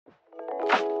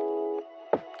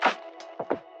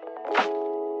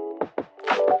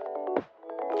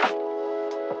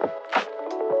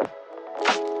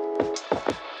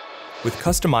With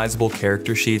customizable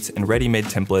character sheets and ready-made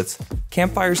templates,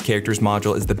 Campfire's Characters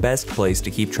module is the best place to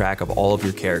keep track of all of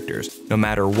your characters, no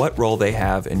matter what role they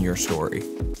have in your story.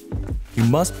 You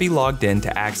must be logged in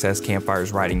to access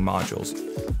Campfire's writing modules.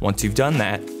 Once you've done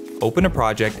that, open a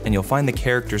project and you'll find the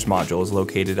Characters module is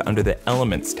located under the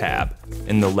Elements tab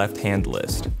in the left-hand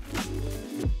list.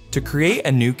 To create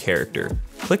a new character,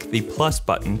 click the plus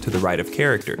button to the right of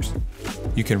Characters.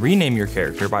 You can rename your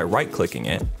character by right-clicking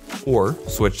it, or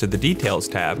switch to the Details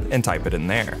tab and type it in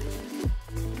there.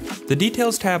 The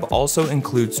Details tab also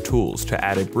includes tools to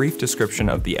add a brief description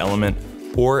of the element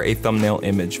or a thumbnail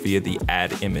image via the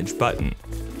Add Image button.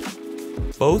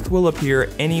 Both will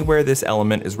appear anywhere this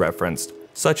element is referenced,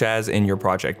 such as in your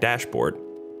project dashboard.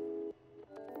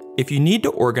 If you need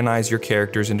to organize your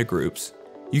characters into groups,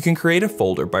 you can create a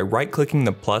folder by right-clicking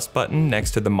the plus button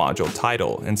next to the module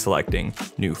title and selecting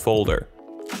New Folder.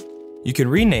 You can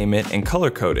rename it and color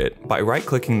code it by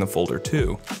right-clicking the folder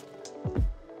too.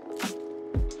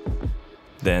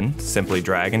 Then simply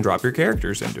drag and drop your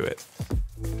characters into it.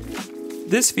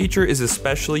 This feature is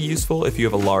especially useful if you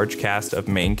have a large cast of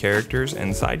main characters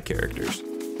and side characters.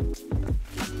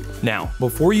 Now,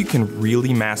 before you can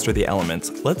really master the elements,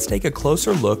 let's take a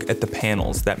closer look at the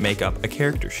panels that make up a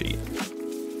character sheet.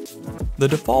 The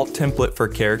default template for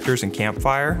characters in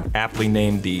Campfire, aptly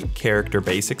named the Character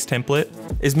Basics template,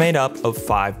 is made up of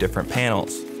 5 different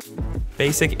panels: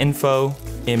 Basic Info,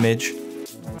 Image,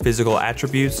 Physical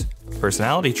Attributes,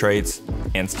 Personality Traits,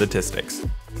 and Statistics.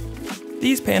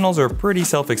 These panels are pretty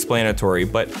self-explanatory,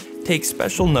 but take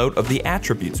special note of the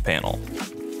Attributes panel.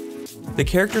 The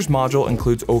Characters module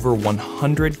includes over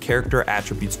 100 character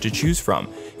attributes to choose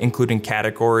from, including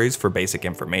categories for basic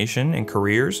information and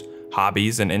careers,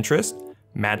 hobbies and interests,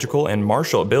 magical and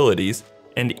martial abilities,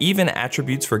 and even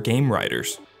attributes for game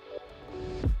writers.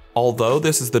 Although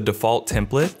this is the default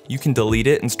template, you can delete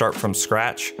it and start from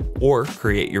scratch, or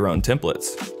create your own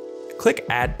templates. Click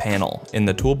Add Panel in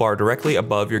the toolbar directly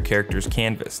above your character's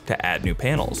canvas to add new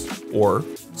panels, or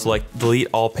select Delete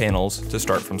All Panels to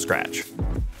start from scratch.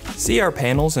 See our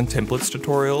panels and templates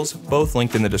tutorials, both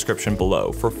linked in the description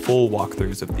below, for full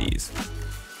walkthroughs of these.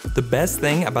 The best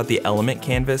thing about the element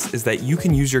canvas is that you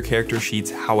can use your character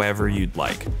sheets however you'd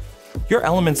like. Your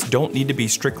elements don't need to be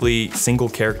strictly single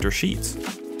character sheets.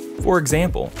 For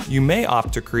example, you may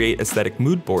opt to create aesthetic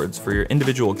mood boards for your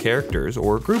individual characters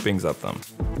or groupings of them.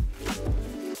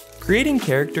 Creating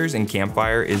characters in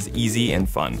Campfire is easy and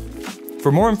fun.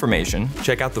 For more information,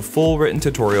 check out the full written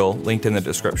tutorial linked in the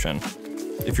description.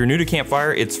 If you're new to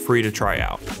Campfire, it's free to try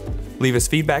out. Leave us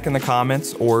feedback in the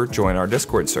comments or join our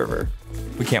Discord server.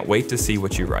 We can't wait to see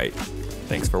what you write.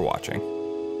 Thanks for watching.